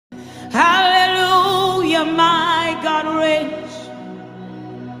Hallelujah, my God reigns.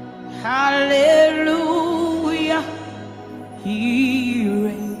 Hallelujah, He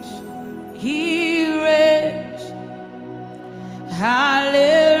reigns. He reigns.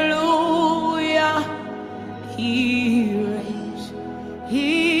 Hallelujah, He reigns.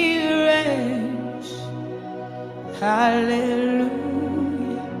 He reigns. Hallelujah.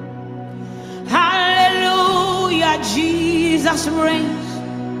 Hallelujah, Jesus reigns.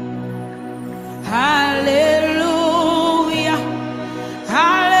 Hallelujah.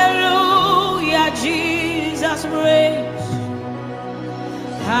 Hallelujah, Jesus reigns.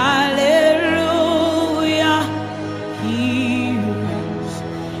 Hallelujah, He reigns.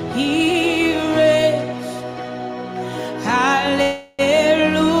 He reigns.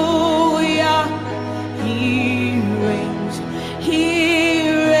 Hallelujah, He reigns. He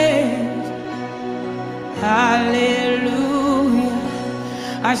reigns. Hallelujah.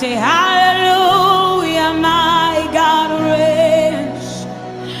 I say hallelujah, my God reigns.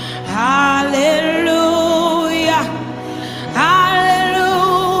 Hallelujah.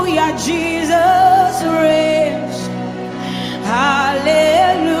 Hallelujah, Jesus reigns.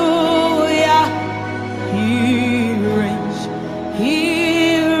 Hallelujah, He reigns. He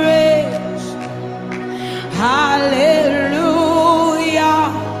reigns. Hallelujah,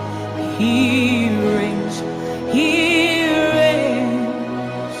 He reigns. He reigns.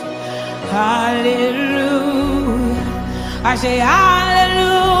 Hallelujah. I say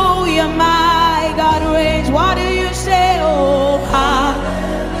hallelujah, my God reigns. What do you say? Oh, hallelujah.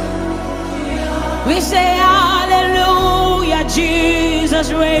 We say hallelujah,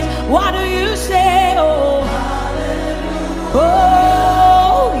 Jesus reigns. What do you say? Oh, hallelujah.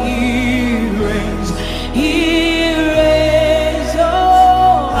 Oh, He reigns. He reigns.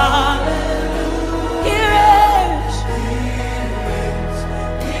 Oh, hallelujah. He reigns.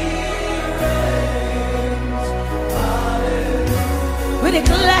 We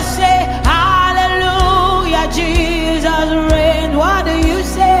declare, say hallelujah, Jesus reigns. What do you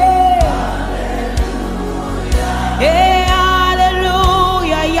say? Hallelujah. Hey,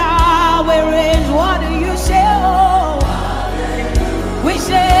 hallelujah, Yahweh reigns. What do you say? Oh, hallelujah. We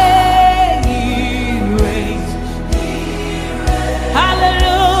say He reigns.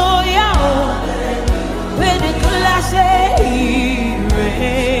 Hallelujah. Oh, we declare, say He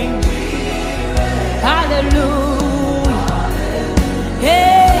reigns. Hallelujah.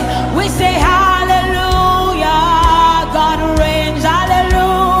 Hey, we say hallelujah, God reigns.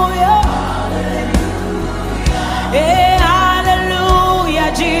 Hallelujah. Hey, hallelujah,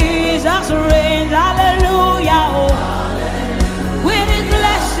 Jesus reigns. Hallelujah. Oh, we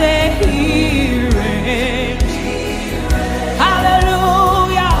declare, say He reigns.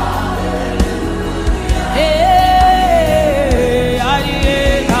 Hallelujah. Hey,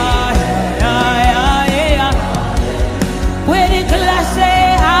 we declare, say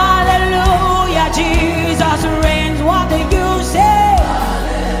hallelujah, Jesus reigns. What do you say?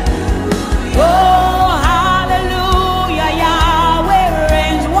 Oh, hallelujah, Yahweh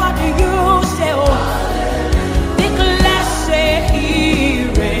reigns. What do you say? Oh,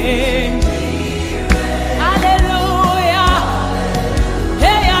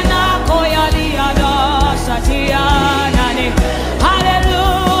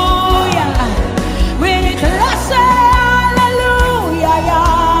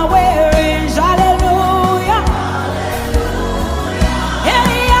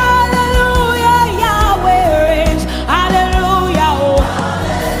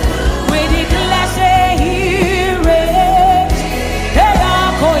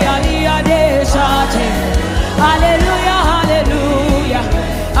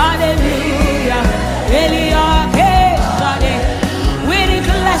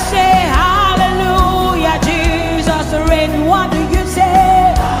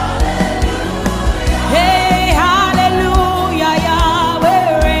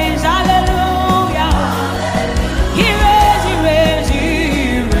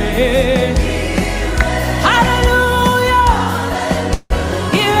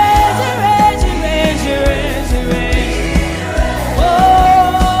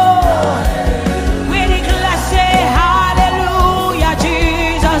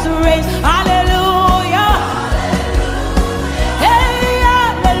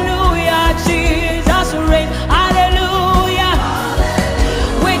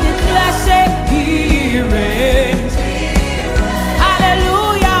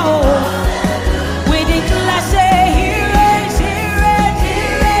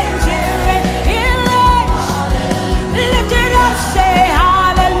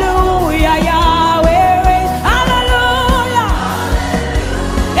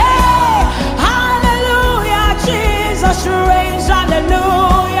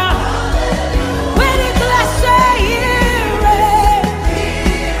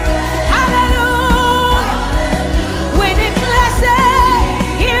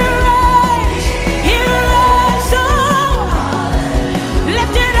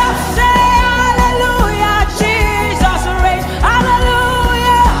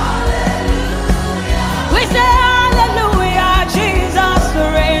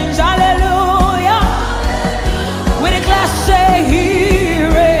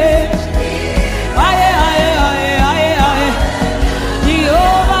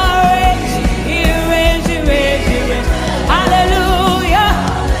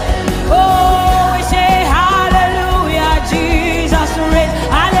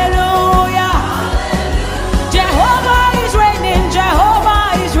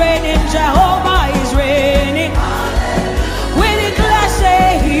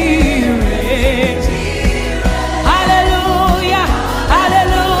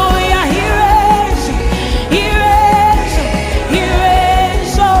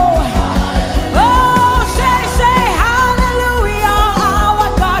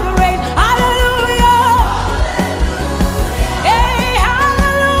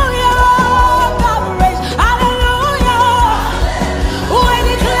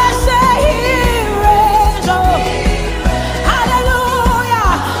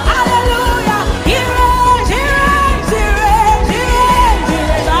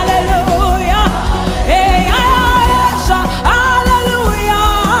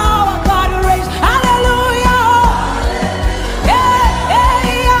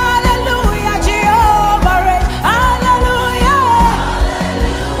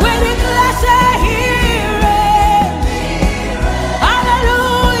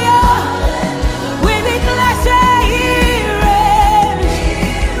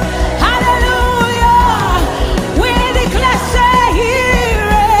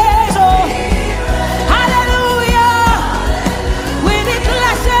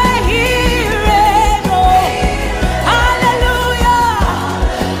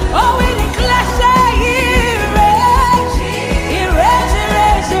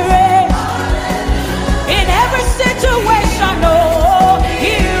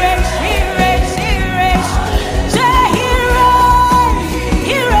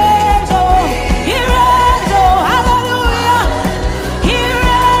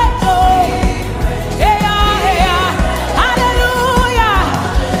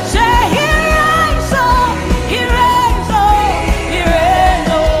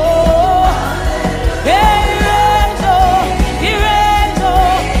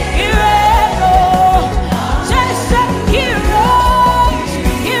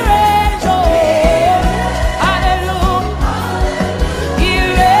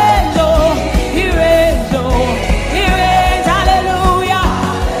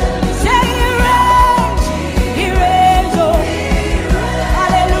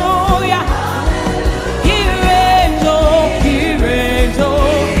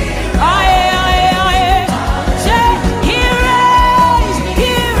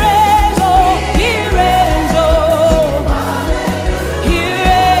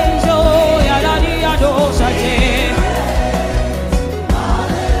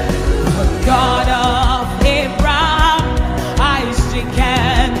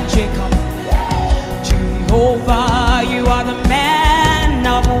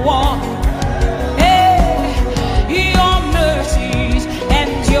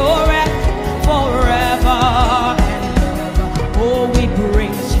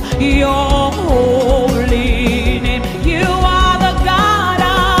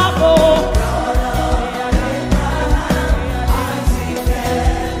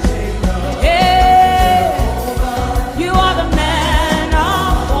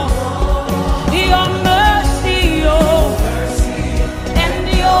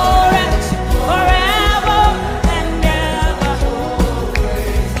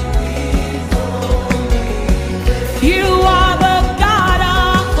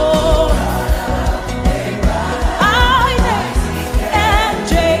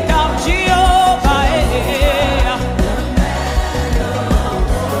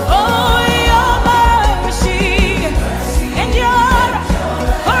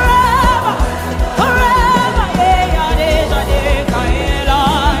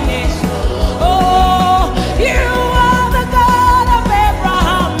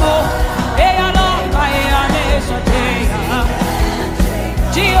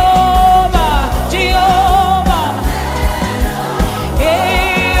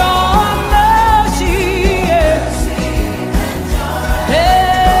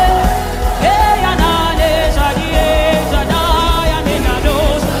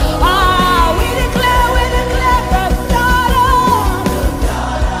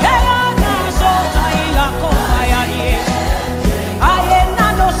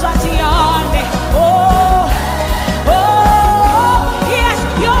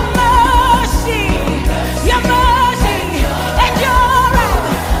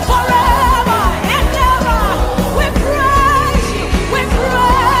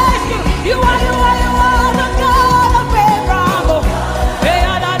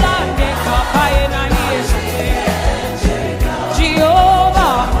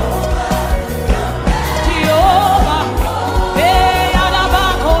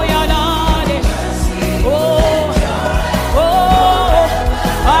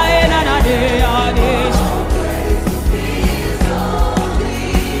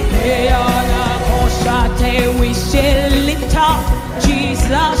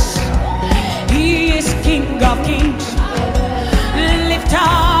 kings. Lift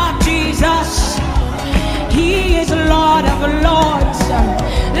up Jesus. He is Lord of lords.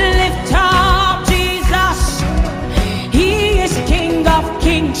 Lift up Jesus. He is King of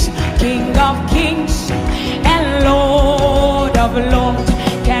kings and Lord of lords.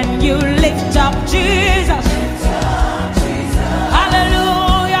 Can you lift up Jesus?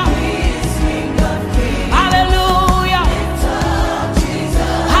 Hallelujah. Hallelujah.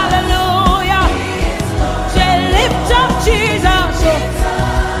 Hallelujah. Say, lift up Jesus.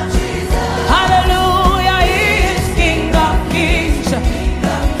 Hallelujah. He is King of kings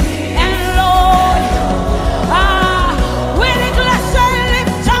and Lord. We declare, say,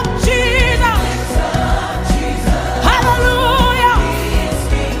 lift up Jesus. Hallelujah.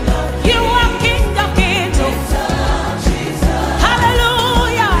 You are King of kings.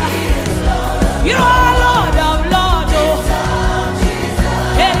 Hallelujah. You are Lord of lords.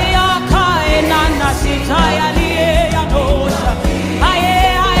 Eliaka enana sitaya liya dosha. Aye,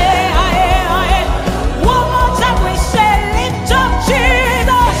 aye, aye, aye. One more time we say, lift up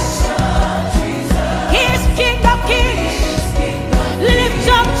Jesus. He is King of kings. Lift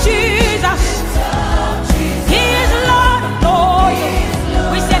up Jesus. He is Lord of lords.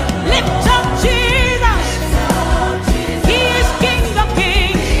 We say, lift up Jesus. He is King of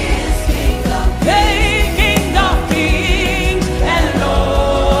kings. Hey, King of kings and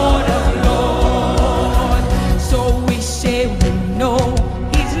Lord of lords. So we say, we know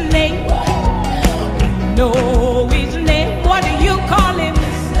his name. We know his name. What do you call him?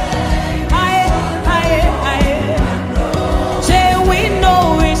 Aye, aye, aye. Say, we know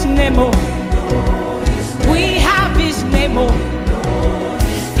his name. Oh. We have his name. Oh.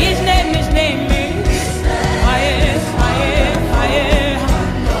 His name is aye, aye, aye.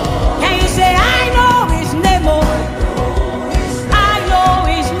 Can you say, I know his name? Oh. I know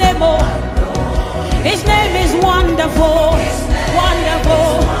his name. Oh. His name is wonderful, wonderful,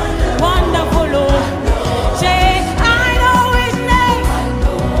 wonderful. Oh. Say, I know his name.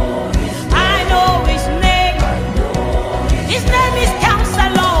 I know his name. His name is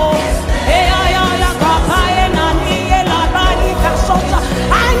Counselor.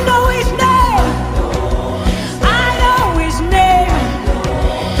 I know his name. I know his name.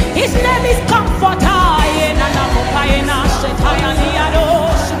 His name is Comforter.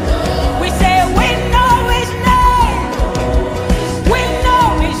 We say, we know his name. We know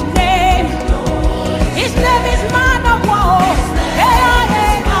his name. His name is Man of War.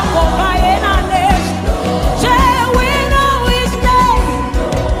 Say, we know his name.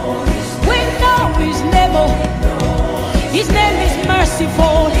 We know his name. His name is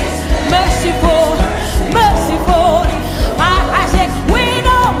Merciful, merciful, merciful. I said, we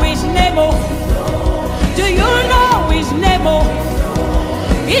know his name. Do you know his name?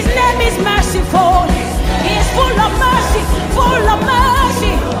 His name is Merciful. He is full of mercy, full of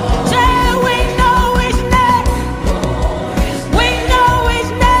mercy. Say, we know his name. We know his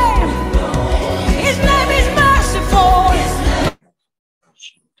name. His name is Merciful.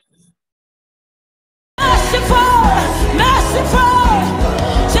 Merciful, merciful.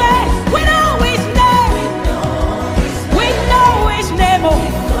 Say, we know his name. We know his name.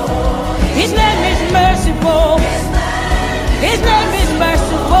 His name is Merciful. His name is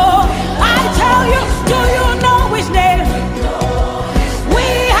Merciful. I tell you, do you know his name? We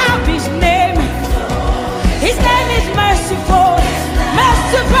have his name. His name is Merciful.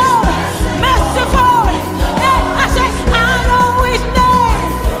 Merciful, merciful. I say, I know his name.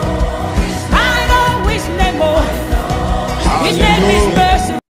 I know his name. His name is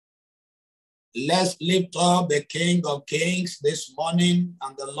Merciful. Let's lift up the King of Kings this morning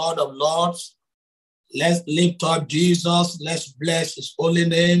and the Lord of Lords. Let's lift up Jesus. Let's bless his holy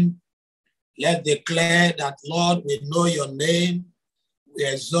name. Let's declare that, Lord, we know your name. We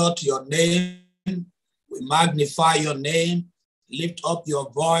exalt your name. We magnify your name. Lift up your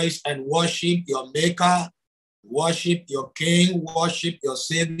voice and worship your Maker. Worship your King. Worship your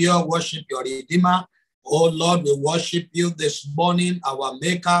Savior. Worship your Redeemer. Oh, Lord, we worship you this morning, our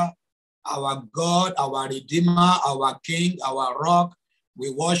Maker, our God, our Redeemer, our King, our Rock. We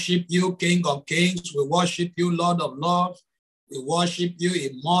worship you, King of Kings. We worship you, Lord of Lords. We worship you,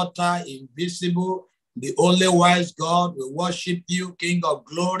 immortal, invisible, the only wise God. We worship you, King of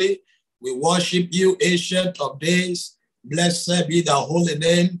Glory. We worship you, Ancient of Days. Blessed be the holy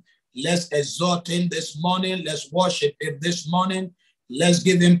name. Let's exalt him this morning. Let's worship him this morning. Let's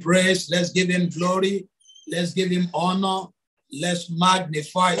give him praise. Let's give him glory. Let's give him honor. Let's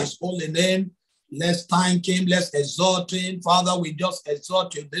magnify his holy name. Let's thank him. Let's exalt him. Father, we just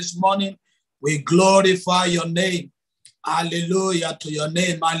exalt you this morning. We glorify your name. Hallelujah to your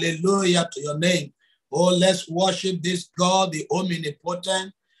name. Hallelujah to your name. Oh, let's worship this God, the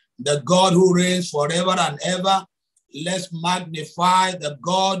omnipotent, the God who reigns forever and ever. Let's magnify the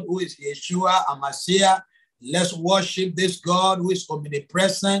God who is Yeshua Amasiah. Let's worship this God who is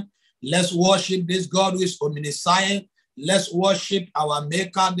omnipresent. Let's worship this God who is omniscient. Let's worship our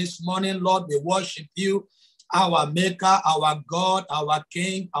Maker this morning. Lord, we worship you, our Maker, our God, our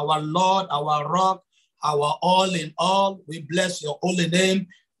King, our Lord, our Rock, our all in all. We bless your holy name.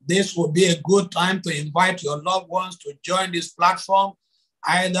 This will be a good time to invite your loved ones to join this platform,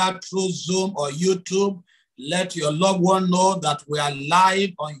 either through Zoom or YouTube. Let your loved one know that we are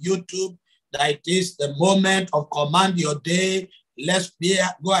live on YouTube, that it is the moment of Command Your Day. Let's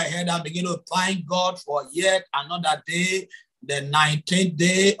go ahead and begin to thank God for yet another day, the 19th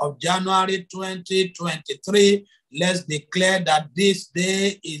day of January 2023. Let's declare that this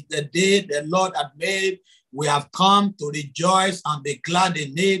day is the day the Lord had made. We have come to rejoice and be glad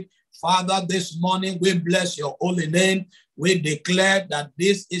in it. Father, this morning we bless your holy name. We declare that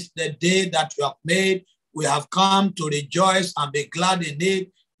this is the day that you have made. We have come to rejoice and be glad in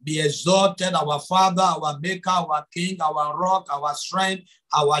it. Be exalted, our Father, our Maker, our King, our Rock, our strength,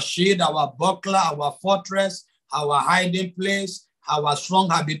 our shield, our buckler, our fortress, our hiding place, our strong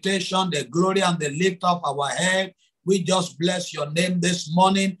habitation, the glory and the lift of our head. We just bless your name this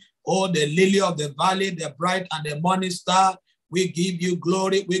morning. Oh, the lily of the valley, the bright and the morning star. We give you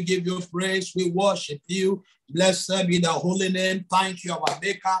glory. We give you praise. We worship you. Blessed be the holy name. Thank you, our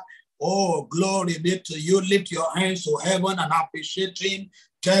Maker. Oh, glory be to you. Lift your hands to heaven and appreciate him.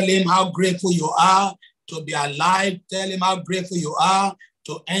 Tell him how grateful you are to be alive. Tell him how grateful you are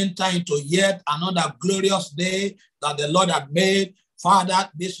to enter into yet another glorious day that the Lord had made. Father,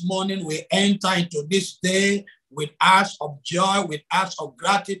 this morning we enter into this day with acts of joy, with acts of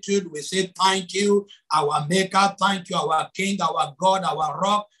gratitude. We say thank you, our Maker. Thank you, our King, our God, our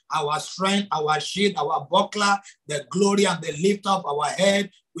Rock, our strength, our shield, our buckler, the glory and the lift of our head.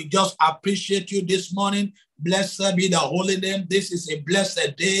 We just appreciate you this morning. Blessed be the holy name. This is a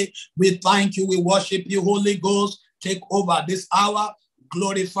blessed day. We thank you. We worship you, Holy Ghost. Take over this hour.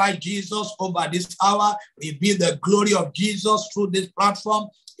 Glorify Jesus over this hour. Reveal the glory of Jesus through this platform.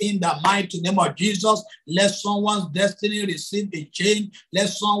 In the mighty name of Jesus, let someone's destiny receive a change. Let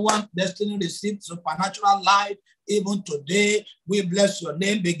someone's destiny receive supernatural life. Even today, we bless your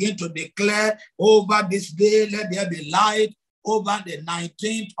name. Begin to declare over this day, let there be light. Over the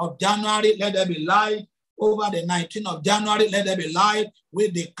 19th of January, let there be light. Over the 19th of January, let there be light. We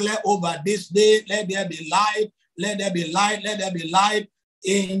declare over this day, let there be light. Let there be light. Let there be light.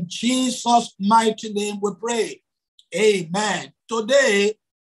 In Jesus' mighty name we pray. Amen. Today,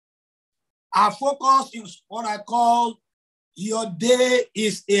 our focus is what I call your day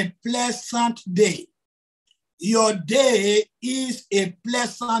is a pleasant day. Your day is a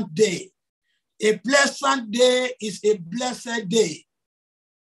pleasant day. A pleasant day is a blessed day.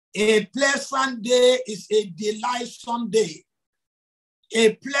 A pleasant day is a delightsome day.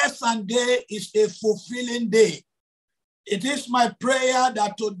 A pleasant day is a fulfilling day. It is my prayer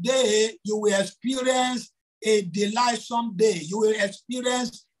that today you will experience a delightsome day. You will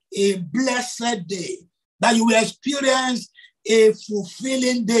experience a blessed day. That you will experience a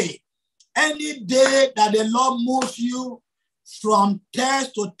fulfilling day. Any day that the Lord moves you from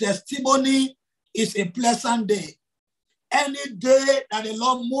test to testimony is a pleasant day. Any day that the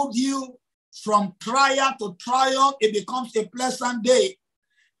Lord moves you from trial to triumph, it becomes a pleasant day.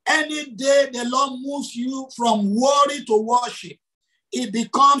 Any day the Lord moves you from worry to worship, it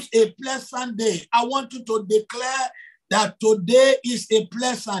becomes a pleasant day. I want you to declare that today is a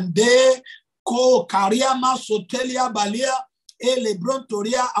pleasant day. Ko Kariama Sotelia Balia, Lebron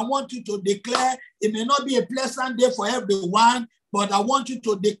Toria. I want you to declare it may not be a pleasant day for everyone, but I want you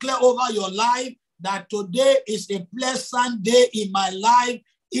to declare over your life that today is a pleasant day in my life.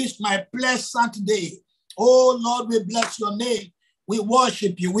 It's my pleasant day. Oh Lord, we bless your name. We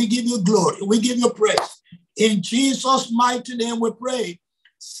worship you. We give you glory. We give you praise. In Jesus' mighty name we pray.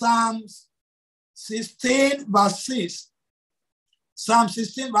 Psalms 16 verse 6. Psalm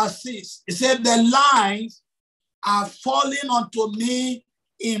 16 verse 6. It said, the lines are falling unto me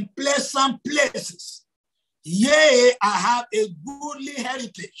in pleasant places. Yea, I have a goodly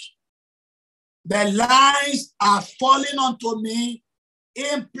heritage. The lines are falling unto me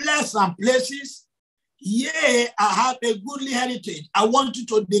in pleasant places. Yea, I have a goodly heritage. I want you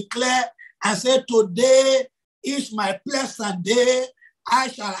to declare and say, today is my pleasant day. I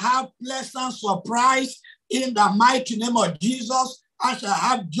shall have pleasant surprise in the mighty name of Jesus. I shall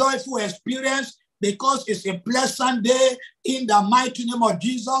have joyful experience because it's a pleasant day in the mighty name of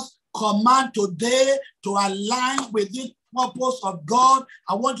Jesus. Command today to align with it purpose of God,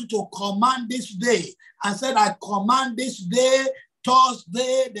 I want you to command this day. I said, I command this day,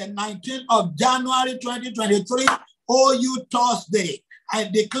 Thursday, the 19th of January, 2023. Oh, you Thursday, I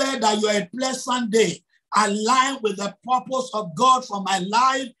declare that you are a pleasant day, aligned with the purpose of God for my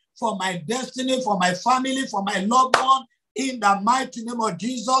life, for my destiny, for my family, for my loved one, in the mighty name of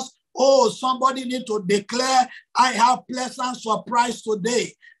Jesus. Oh, somebody need to declare, I have pleasant surprise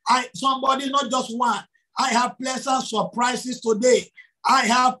today. Somebody, not just one. I have pleasant surprises today. I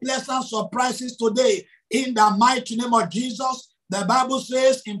have pleasant surprises today. In the mighty name of Jesus, the Bible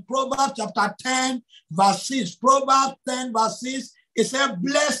says in Proverbs chapter 10, verse 6, Proverbs 10, verse 6, it says,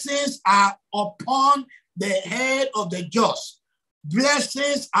 blessings are upon the head of the just.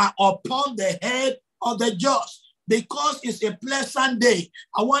 Blessings are upon the head of the just. Because it's a pleasant day,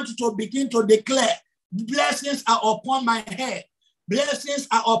 I want you to begin to declare, blessings are upon my head. Blessings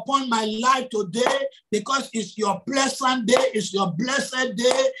are upon my life today because it's your pleasant day, it's your blessed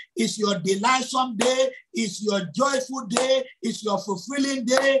day, it's your delightsome day, it's your joyful day, it's your fulfilling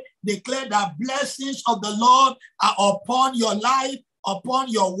day. Declare that blessings of the Lord are upon your life, upon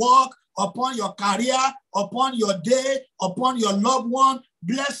your work, upon your career, upon your day, upon your loved one.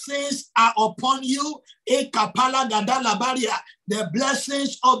 Blessings are upon you. The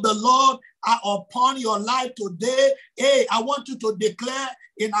blessings of the Lord are upon your life today. Hey, I want you to declare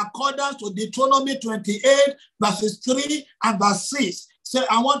in accordance to Deuteronomy 28, verses 3 and verse 6. Say,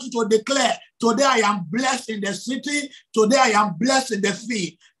 I want you to declare, today I am blessed in the city. Today I am blessed in the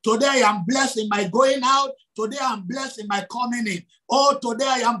field. Today I am blessed in my going out. Today I am blessed in my coming in. Oh, today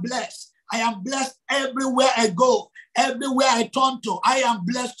I am blessed. I am blessed everywhere I go. Everywhere I turn to, I am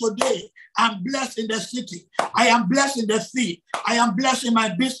blessed today. I'm blessed in the city. I am blessed in the field. I am blessed in my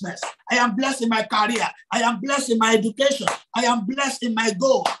business. I am blessed in my career. I am blessed in my education. I am blessed in my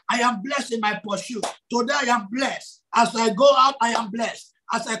goal. I am blessed in my pursuit. Today I am blessed. As I go out, I am blessed.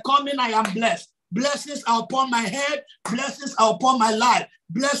 As I come in, I am blessed. Blessings are upon my head. Blessings are upon my life.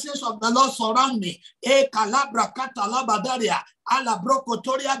 Blessings of the Lord surround me. E kalabra katalabadaria. Ala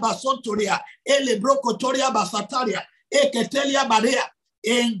brokotoria basontoria. Ele brokotoria basataria. E ketelia badea.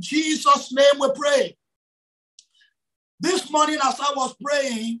 In Jesus' name we pray. This morning as I was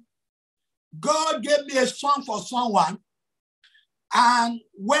praying, God gave me a song for someone. And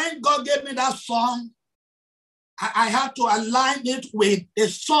when God gave me that song, I had to align it with a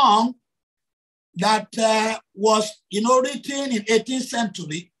song that was, written in 18th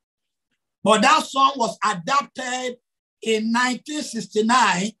century. But that song was adapted in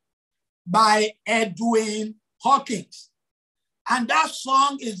 1969 by Edwin Hawkins. And that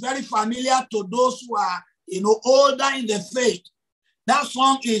song is very familiar to those who are, older in the faith. That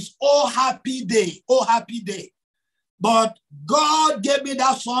song is Oh Happy Day, Oh Happy Day. But God gave me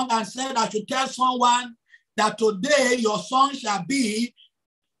that song and said I should tell someone that today your song shall be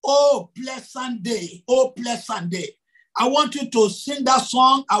Oh Pleasant Day, Oh Pleasant Day. I want you to sing that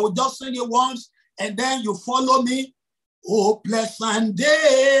song. I will just sing it once and then you follow me. Oh pleasant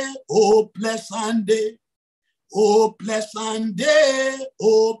day, oh pleasant day. Oh pleasant day,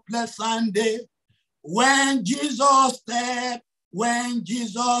 oh pleasant day. When Jesus stepped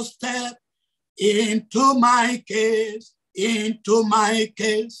into my case,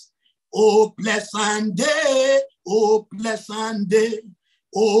 Oh pleasant day, oh pleasant day.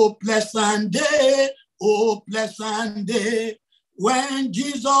 Oh pleasant day, oh pleasant day. When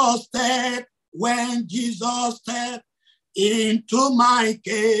Jesus stepped into my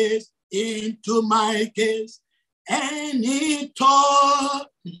case, and he taught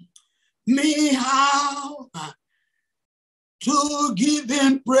me how to give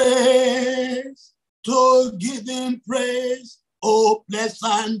him praise, Oh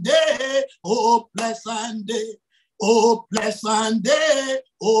pleasant day, oh pleasant day. Oh pleasant day,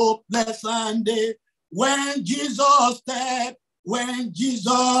 oh pleasant day. When Jesus stepped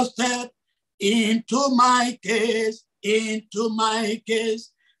into my case,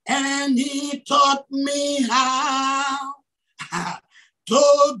 and he taught me how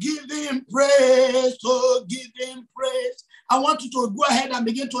to give him praise, I want you to go ahead and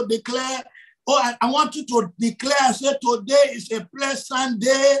begin to declare. I want you to declare, say today is a pleasant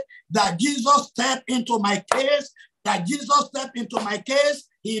day that Jesus stepped into my case,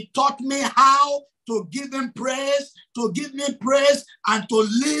 He taught me how to give him praise, and to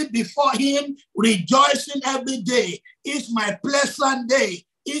live before him, rejoicing every day. It's my pleasant day.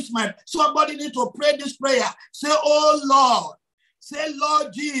 Somebody need to pray this prayer. Say, oh Lord,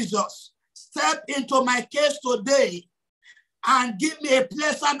 Lord Jesus, step into my case today and give me a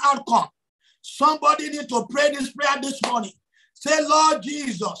pleasant outcome. Somebody need to pray this prayer this morning. Say, Lord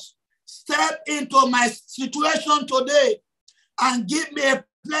Jesus, Step into my situation today and give me a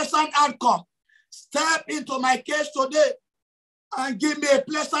pleasant outcome. Step into my case today and give me a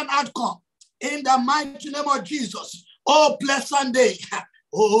pleasant outcome. In the mighty name of Jesus. Oh, pleasant day.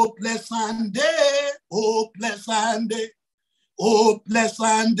 Oh, pleasant day. Oh, pleasant day. Oh,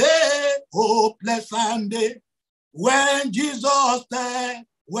 pleasant day. Oh, pleasant day. When Jesus stepped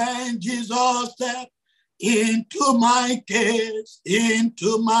into my case, he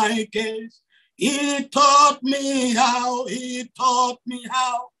taught me how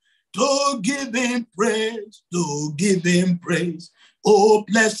to give him praise, Oh,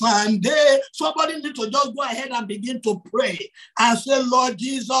 pleasant day. Somebody need to just go ahead and begin to pray and say, Lord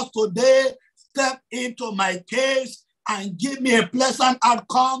Jesus, today, step into my case and give me a pleasant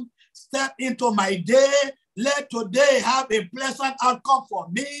outcome. Step into my day. Let today have a pleasant outcome for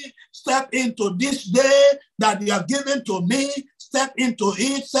me. Step into this day that you have given to me. Step into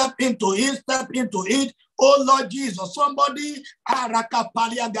it, step into it, step into it. Oh, Lord Jesus, somebody,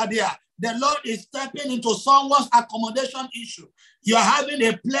 the Lord is stepping into someone's accommodation issue. You're having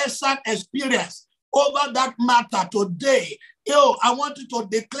a pleasant experience over that matter today. I want you to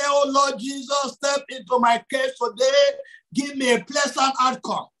declare, oh, Lord Jesus, step into my case today. Give me a pleasant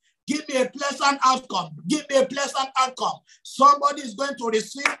outcome. Give me a pleasant outcome. Give me a pleasant outcome. Somebody is going to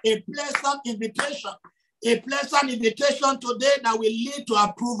receive a pleasant invitation. A pleasant invitation today that will lead to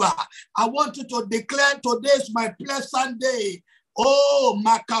approval. I want you to declare today is my pleasant day. Oh,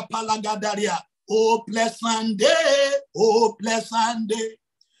 Makapalagadaria. Oh, pleasant day. Oh, pleasant day.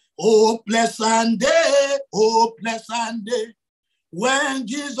 Oh, pleasant day. Oh, pleasant day. When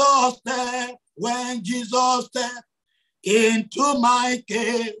Jesus stepped into my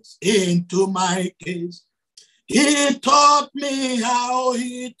case, he taught me how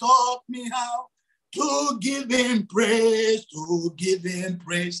to give him praise,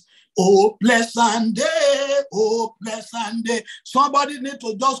 Oh, pleasant day, oh, pleasant day. Somebody need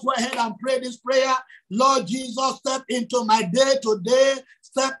to just go ahead and pray this prayer. Lord Jesus, step into my day today.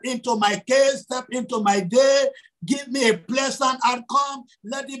 Step into my case, step into my day. Give me a pleasant outcome.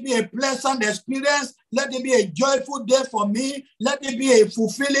 Let it be a pleasant experience. Let it be a joyful day for me. Let it be a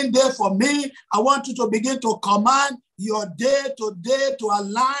fulfilling day for me. I want you to begin to command your day today to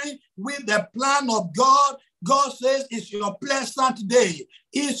align with the plan of God. God says it's your pleasant day.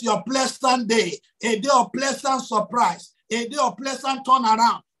 It's your pleasant day. A day of pleasant surprise. A day of pleasant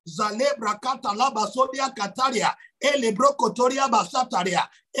turnaround. Zalebra katalaba sodia kataria. Elebrokotoria basataria.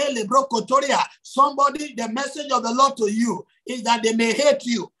 Elebrokotoria. Somebody, the message of the Lord to you is that they may hate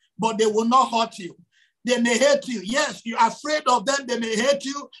you, but they will not hurt you. They may hate you. Yes, you're afraid of them. They may hate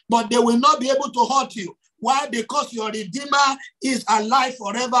you, but they will not be able to hurt you. Why? Because your Redeemer is alive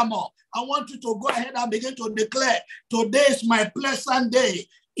forevermore. I want you to go ahead and begin to declare, today is my pleasant day.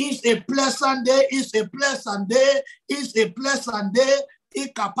 It's a pleasant day. It's a pleasant day. It's a pleasant day.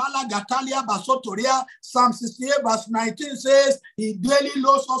 Ikapala Gatalia Basotoria, Psalm 68 verse 19 says, he daily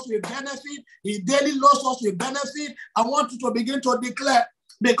loads us with benefit. He daily loads us with benefit. I want you to begin to declare,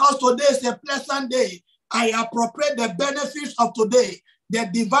 because today is a pleasant day. I appropriate the benefits of today, the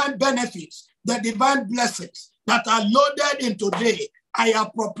divine benefits, the divine blessings that are loaded in today. I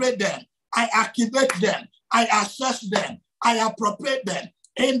appropriate them. I activate them. I access them. I appropriate them.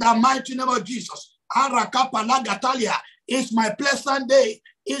 In the mighty name of Jesus. Arakapala Gatalia. It's my pleasant day.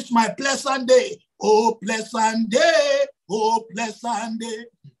 It's my pleasant day. Oh, pleasant day. Oh, pleasant day.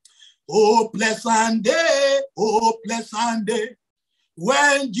 Oh, pleasant day. Oh, pleasant day.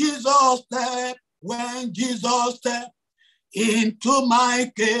 When Jesus stepped into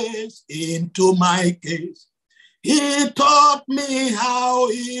my case, he taught me how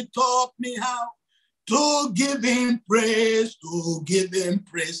to give him praise,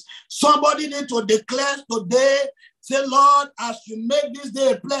 Somebody need to declare today, say, Lord, as you make this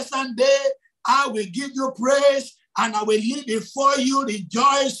day a pleasant day, I will give you praise and I will live before you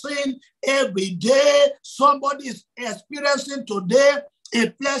rejoicing every day. Somebody is experiencing today a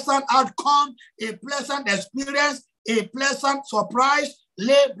pleasant outcome, a pleasant experience, a pleasant surprise.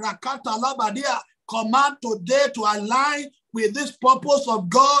 Command today to align with this purpose of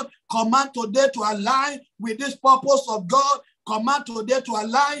God. Command today to align with this purpose of God. Command today to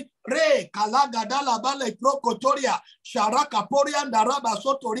align. Re kalagadala bale prokotoria sharaka poria ndaraba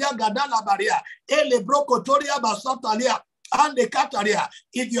sotoria gadala baria ele brokotoria basatalia and the kataria.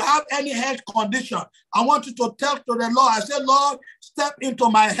 If you have any health condition, I want you to tell to the Lord. I say, Lord, step into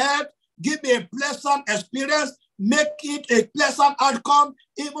my health. Give me a pleasant experience. Make it a pleasant outcome.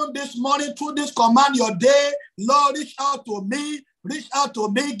 Even this morning, through this command your day, Lord, reach out to me. Reach out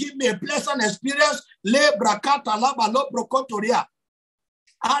to me. Give me a pleasant experience. Le brakata laba lo brokotoria.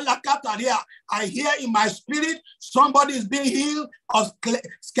 I hear in my spirit somebody is being healed of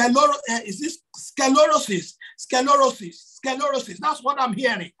sclerosis. That's what I'm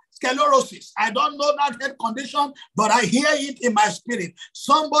hearing. Sclerosis. I don't know that head condition, but I hear it in my spirit.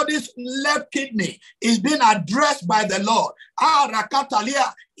 Somebody's left kidney is being addressed by the Lord.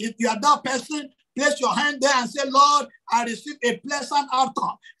 If you are that person, place your hand there and say, Lord, I receive a pleasant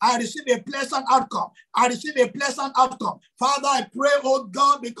outcome. I receive a pleasant outcome. I receive a pleasant outcome. Father, I pray, oh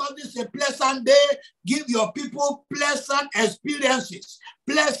God, because this is a pleasant day, give your people pleasant experiences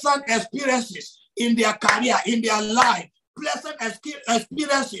in their career, in their life, pleasant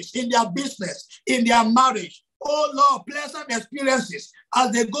experiences in their business, in their marriage. Oh Lord, pleasant experiences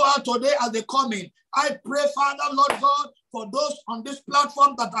as they go out today, as they come in. I pray, Father, Lord God, for those on this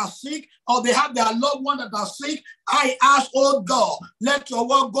platform that are sick or they have their loved one that are sick, I ask, oh God, let your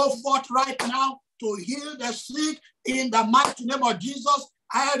word go forth right now to heal the sick in the mighty name of Jesus.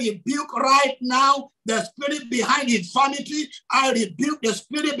 I rebuke right now the spirit behind infirmity. I rebuke the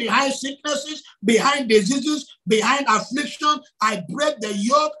spirit behind sicknesses, behind diseases, behind affliction. I break the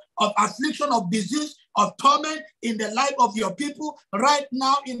yoke of affliction, of disease, of torment in the life of your people right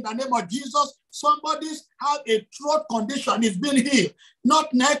now in the name of Jesus. Somebody's have a throat condition, is being healed.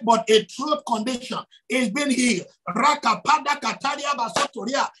 Not neck, but a throat condition is being healed. Rakapada kataria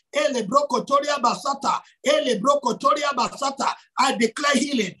basotoria, ele brokotoria basata, ele brokotoria basata. I declare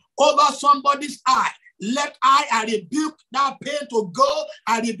healing over somebody's eye. Let I rebuke that pain to go.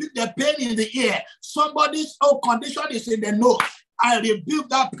 I rebuke the pain in the ear. Somebody's condition is in the nose. I rebuke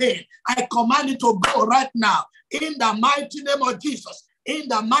that pain. I command it to go right now. In the mighty name of Jesus. In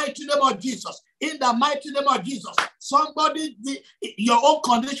the mighty name of Jesus. In the mighty name of Jesus. Somebody, your own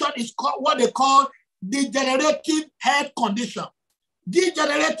condition is called what they call degenerative head condition.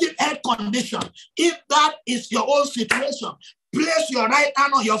 Degenerative head condition. If that is your own situation, place your right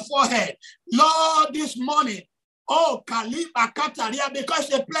hand on your forehead. Lord, this morning, oh, Kaliba Kataria, because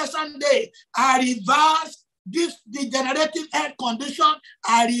it's a pleasant day, I reverse this degenerative head condition.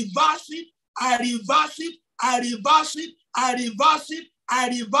 I reverse it. I reverse it. I reverse it. I reverse it. I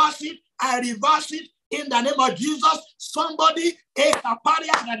reverse it. I reverse it in the name of Jesus. Somebody,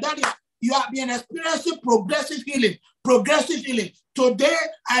 you have been experiencing progressive healing. Progressive healing. Today,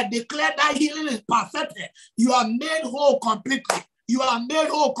 I declare that healing is perfected. You are made whole completely. You are made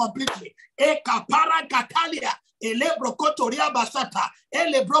whole completely. If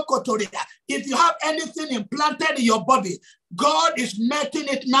you have anything implanted in your body, God is melting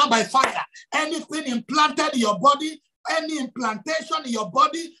it now by fire. Anything implanted in your body, any implantation in your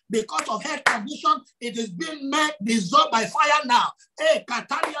body because of health condition, it is being dissolved by fire now. Hey,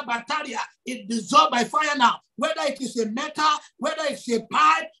 Kataria Bataria, it dissolved by fire now. Whether it is a metal, whether it's a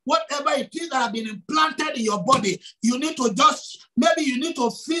pipe, whatever it is that have been implanted in your body, you need to just, maybe you need to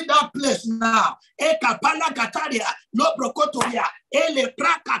feed that place now. Hey, Kapala Kataria, no brokotoria, ele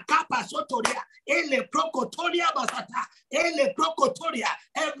praka kapa sotoria, ele prokotoria basata, ele prokotoria,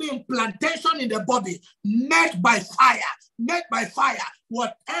 every implantation in the body, made by fire,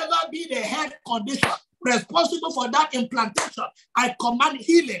 whatever be the health condition responsible for that implantation, I command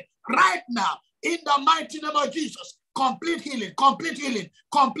healing right now in the mighty name of Jesus. Complete healing, complete healing,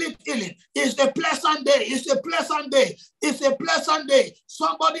 complete healing. It's a pleasant day. It's a pleasant day. It's a pleasant day.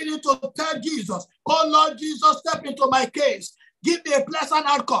 Somebody needs to tell Jesus, oh Lord Jesus, step into my case. Give me a pleasant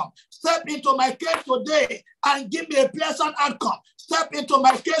outcome. Step into my case today and give me a pleasant outcome. Step into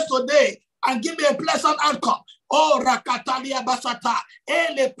my case today and give me a pleasant outcome. Oh, Rakatalia Basata,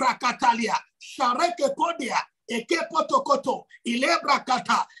 Ele Prakatalia, Shareke Podia, Eke Potokoto, Ilebra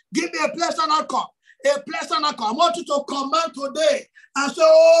Kata. Give me a pleasant outcome. A pleasant outcome. I want you to command today and say,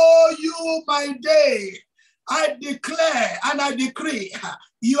 oh, you, my day, I declare and I decree,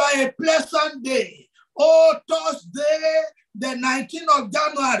 you are a pleasant day. Oh, Thursday, the 19th of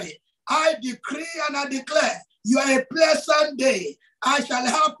January, I decree and I declare, you are a pleasant day. I shall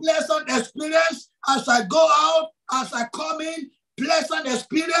have pleasant experience as I go out, as I come in, pleasant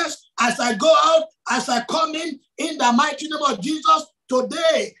experience as I go out, as I come in the mighty name of Jesus.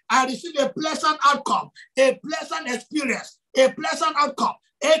 Today, I receive a pleasant outcome, a pleasant experience, a pleasant outcome.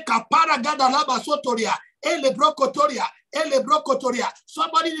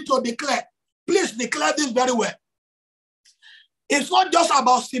 Somebody need to declare. Please declare this very well. It's not just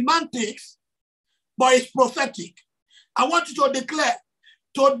about semantics, but it's prophetic. I want you to declare,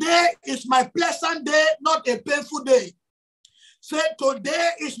 today is my pleasant day, not a painful day. Say,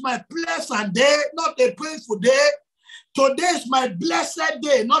 today is my pleasant day, not a painful day. Today is my blessed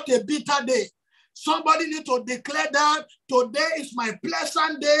day, not a bitter day. Somebody need to declare that today is my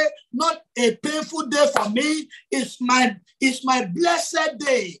pleasant day, not a painful day for me. It's my blessed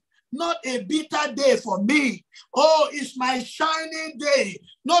day, not a bitter day for me. Oh, it's my shining day,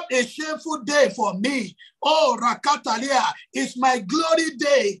 not a shameful day for me. Oh, Rakatalia, it's my glory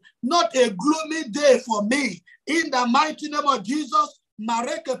day, not a gloomy day for me. In the mighty name of Jesus,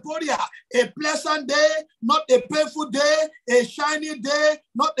 Marekeporia, a pleasant day, not a painful day, a shiny day,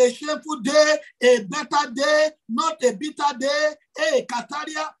 not a shameful day, a better day, not a bitter day, a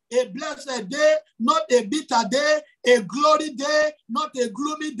Kataria, a blessed day, not a bitter day, a glory day, not a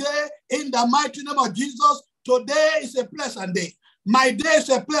gloomy day. In the mighty name of Jesus, today is a pleasant day. My day is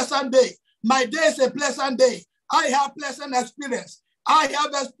a pleasant day. My day is a pleasant day. I have pleasant experience. I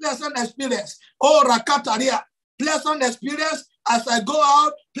have a pleasant experience. Oh, Rakataria, pleasant experience as I go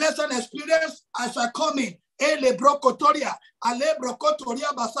out, pleasant experience as I come in. Ele brokotoria, ale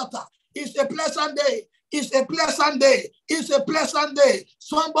brokotoria basata. It's a pleasant day. It's a pleasant day. It's a pleasant day.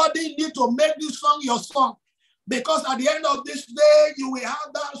 Somebody need to make this song your song, because at the end of this day, you will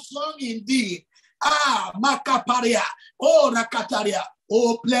have that song indeed. Ah, Makaparia. Oh, Rakataria.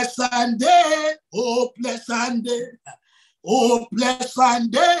 Oh, pleasant day. Oh, pleasant day. Oh,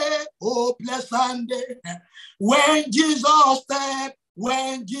 pleasant day. Oh, pleasant day. When Jesus stepped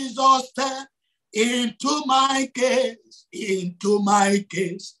into my case,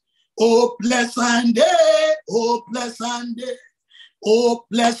 oh, pleasant day, oh, pleasant day, oh,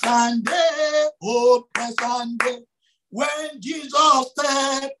 pleasant day, oh, pleasant day. When Jesus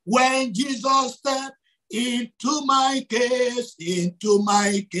stepped into my case,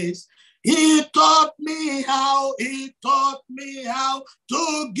 he taught me how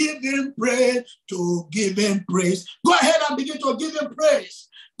to give him praise, Go ahead and begin to give him praise.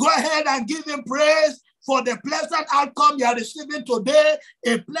 Go ahead and give him praise for the pleasant outcome you are receiving today,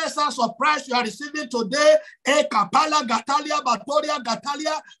 a pleasant surprise you are receiving today. A Kapala Gatalia, Batoria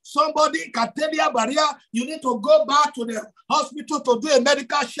Gatalia, somebody Katalia Baria, you need to go back to the hospital to do a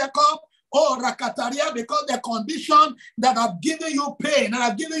medical checkup. Oh, Rakataria, because the condition that have given you pain and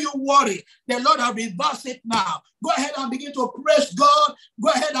have given you worry, the Lord has reversed it now. Go ahead and begin to praise God. Go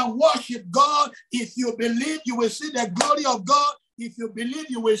ahead and worship God. If you believe, you will see the glory of God. If you believe,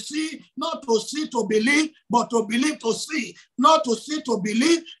 you will see, not to see to believe, but to believe to see. Not to see to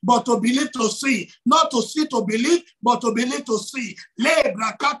believe, but to believe to see. Not to see to believe, but to believe to see. Le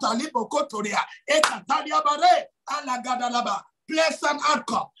brakata libokotoria. Ekatalia bare alagadalaba. Pleasant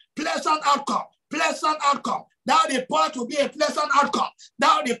outcome. Pleasant outcome, pleasant outcome. That report will be a pleasant outcome.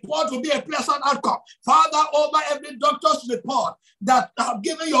 That report will be a pleasant outcome. Father, over every doctor's report that have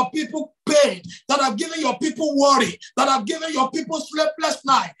given your people pain, that have given your people worry, that have given your people sleepless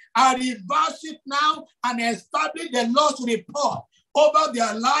night, I reverse it now and establish the lost report over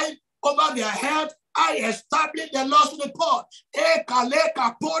their life, over their health. I establish the lost report.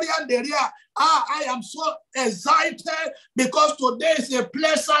 I am so excited because today is a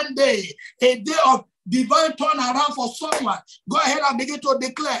pleasant day, a day of divine turnaround for someone. Go ahead and begin to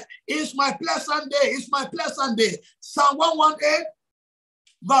declare, it's my pleasant day, it's my pleasant day. Psalm 118,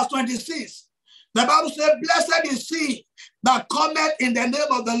 verse 26. The Bible says, blessed is he that cometh in the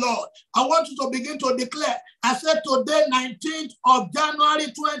name of the Lord. I want you to begin to declare. I said today, 19th of January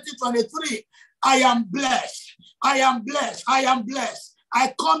 2023, I am blessed. I am blessed. I am blessed.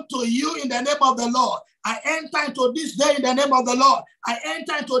 I come to you in the name of the Lord. I enter into this day in the name of the Lord. I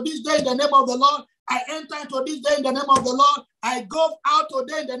enter into this day in the name of the Lord. I enter into this day in the name of the Lord. I go out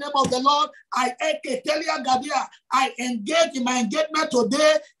today in the name of the Lord. I engage in my engagement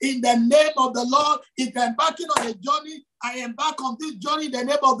today in the name of the Lord. If I'm embarking on a journey, I embark on this journey in the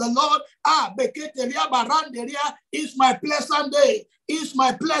name of the Lord. It's my pleasant day. It's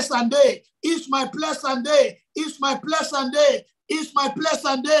my pleasant day. It's my pleasant day. It's my pleasant day. It's my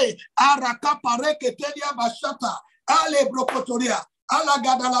pleasant day. Arakapareketelia bashata. Ale brokotoria.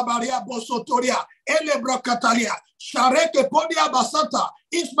 Alagadalabaria bosotoria. Ele brokatalia. Shareke podia basata.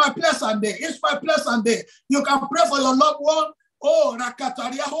 It's my pleasant day. It's my pleasant day. You can pray for your loved one. Oh,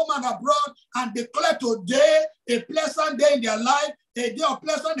 Rakataria, home and abroad, and declare today a pleasant day in their life, a day of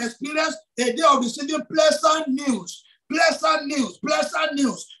pleasant experience, a day of receiving pleasant news. Pleasant news, pleasant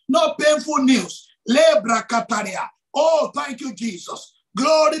news, no painful news. Lebra Kataria. Oh, thank you, Jesus.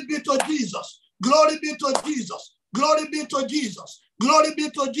 Glory be to Jesus. Glory be to Jesus. Glory be to Jesus. Glory be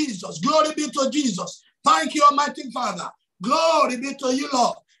to Jesus. Glory be to Jesus. Thank you, Almighty Father. Glory be to you,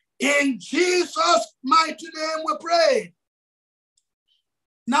 Lord. In Jesus' mighty name we pray.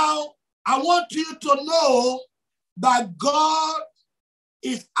 Now, I want you to know that God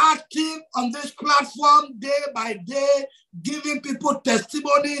is active on this platform day by day, giving people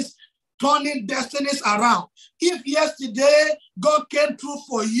testimonies turning destinies around. If yesterday God came through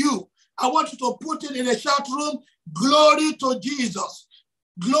for you, I want you to put it in the chat room, glory to Jesus.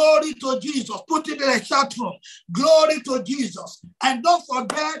 Glory to Jesus. Put it in the chat room. Glory to Jesus. And don't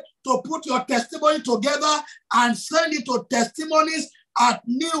forget to put your testimony together and send it to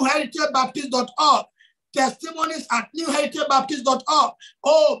testimonies@newheritagebaptist.org. Testimonies@newheritagebaptist.org.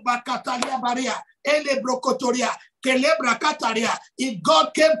 Oh, Bakatalia Baria, Ele Brokotoria, Kelebra Kataria. If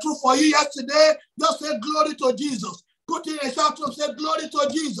God came through for you yesterday, just say glory to Jesus. Put it in the chat room, say glory to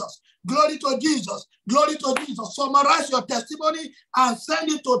Jesus. Glory to Jesus. Glory to Jesus. Summarize your testimony and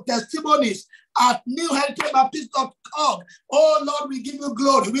send it to testimonies@newheritagebaptist.org. Oh Lord, we give you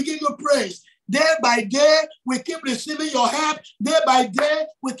glory. We give you praise. Day by day, we keep receiving your help. Day by day,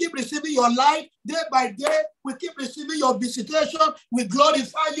 we keep receiving your life. Day by day, we keep receiving your visitation. We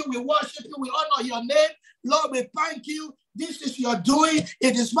glorify you. We worship you. We honor your name. Lord, we thank you. This is your doing.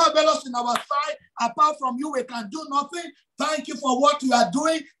 It is marvelous in our sight. Apart from you, we can do nothing. Thank you for what you are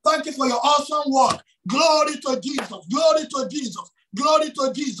doing. Thank you for your awesome work. Glory to Jesus. Glory to Jesus. Glory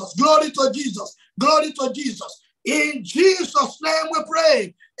to Jesus. Glory to Jesus. Glory to Jesus. In Jesus' name we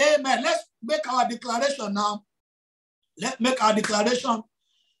pray. Amen. Let's make our declaration now. Let's make our declaration.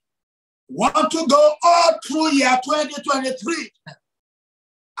 Want to go all through year 2023.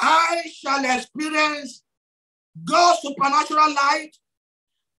 I shall experience God's supernatural light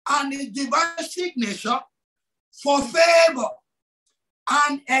and His divine signature for favor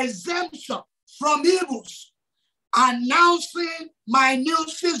and exemption from evils, announcing my new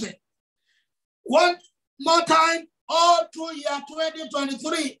season. One more time, all through year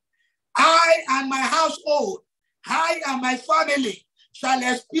 2023, I and my household, I and my family shall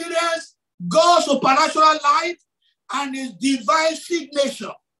experience God's supernatural light and His divine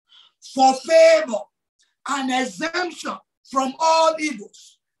signature for favor and exemption from all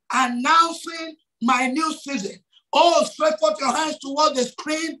evils, announcing my new season. Oh, stretch forth your hands towards the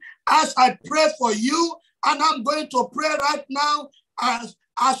screen as I pray for you. And I'm going to pray right now as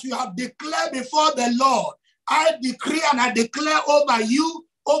you have declared before the Lord. I decree and I declare over you,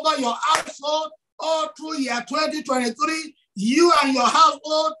 over your household, all through year 2023, you and your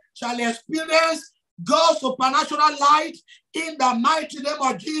household shall experience God's supernatural light in the mighty name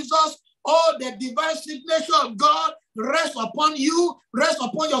of Jesus. Oh, the divine signature of God rest upon you, rest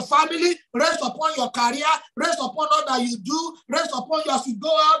upon your family, rest upon your career, rest upon all that you do, rest upon you as you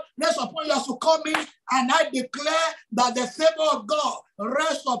go out, rest upon you as you come in. And I declare that the favor of God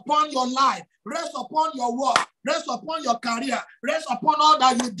rest upon your life, rest upon your work, rest upon your career, rest upon all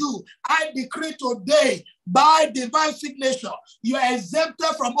that you do. I decree today, by divine signature, you are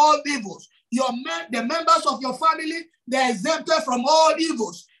exempted from all evils. The members of your family, they are exempted from all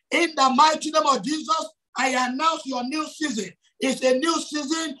evils. In the mighty name of Jesus, I announce your new season. It's a new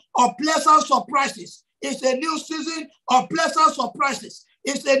season of pleasant surprises. It's a new season of pleasant surprises.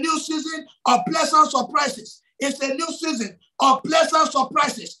 It's a new season of pleasant surprises. It's a new season of pleasant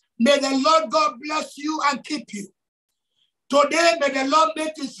surprises. May the Lord God bless you and keep you. Today, may the Lord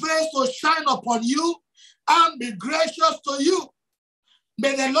make His face to shine upon you and be gracious to you.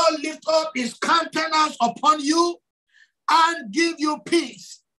 May the Lord lift up His countenance upon you and give you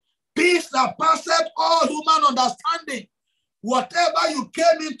peace. Peace that passeth all human understanding. Whatever you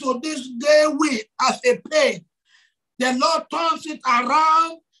came into this day with as a pain, the Lord turns it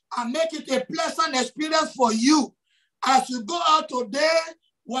around and make it a pleasant experience for you. As you go out today,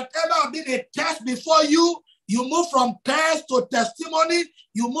 whatever has been a test before you, you move from test to testimony.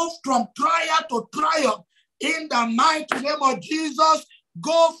 You move from trial to triumph. In the mighty name of Jesus,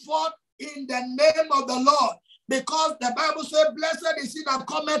 go forth in the name of the Lord. Because the Bible says, blessed is he that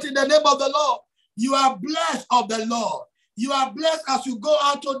cometh in the name of the Lord. You are blessed of the Lord. You are blessed as you go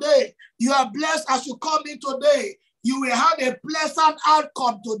out today. You are blessed as you come in today. You will have a pleasant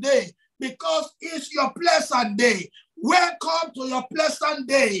outcome today because it's your pleasant day. Welcome to your pleasant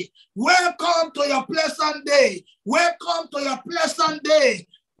day. Welcome to your pleasant day. Welcome to your pleasant day.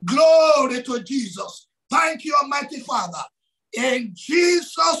 Glory to Jesus. Thank you, Almighty Father. In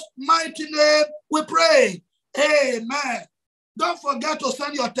Jesus' mighty name we pray. Amen. Don't forget to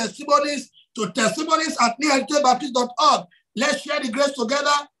send your testimonies to testimonies@newheritagebaptist.org. Let's share the grace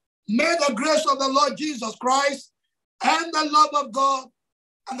together. May the grace of the Lord Jesus Christ and the love of God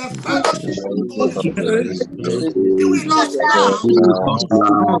and the fellowship of the Holy Spirit be with us now.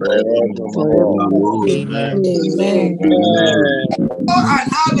 Amen. Go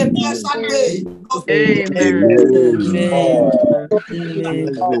and have a pleasant day. Amen.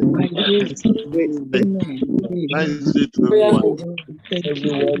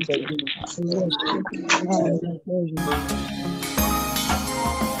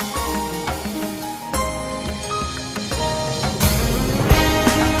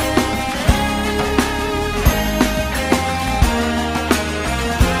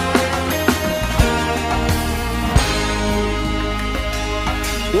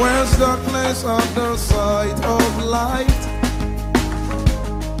 Where's darkness at the sight of light?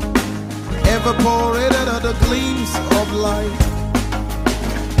 Evaporated at the gleams of light.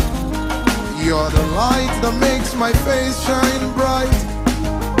 You're the light that makes my face shine bright.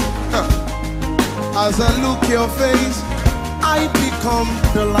 As I look your face, I become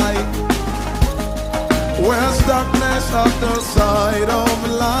the light. Where's darkness at the side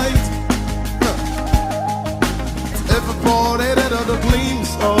of light? Evaporated at the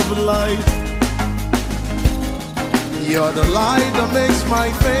gleams of light. You're the light that makes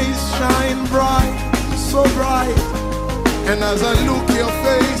my face shine bright, so bright. And as I look your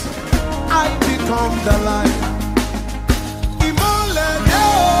face, I become the light. Imole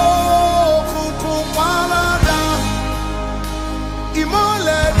deo kukum parada.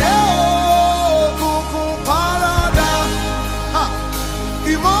 Imole deo kukum parada.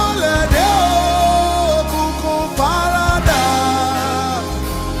 Imole deo kukum parada.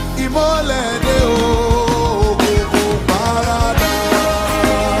 Imole deo kukum parada.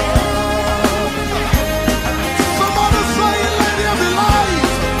 Somebody say, let there be light.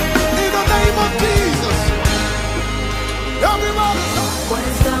 In the name of Jesus. Everybody say,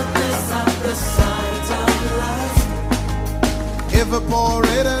 Where's darkness at the sight of light?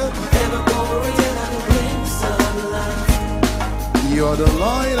 evaporated. Evaporated at the gleams of light. You're the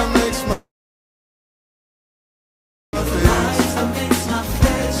light that makes my Light that makes my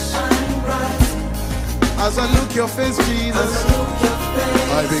face shine bright. As I look your face, Jesus, Look your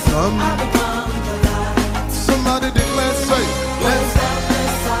face, I become. I become the light. Somebody declare, say, Where's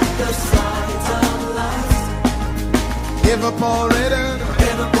darkness at the sight of light? evaporated.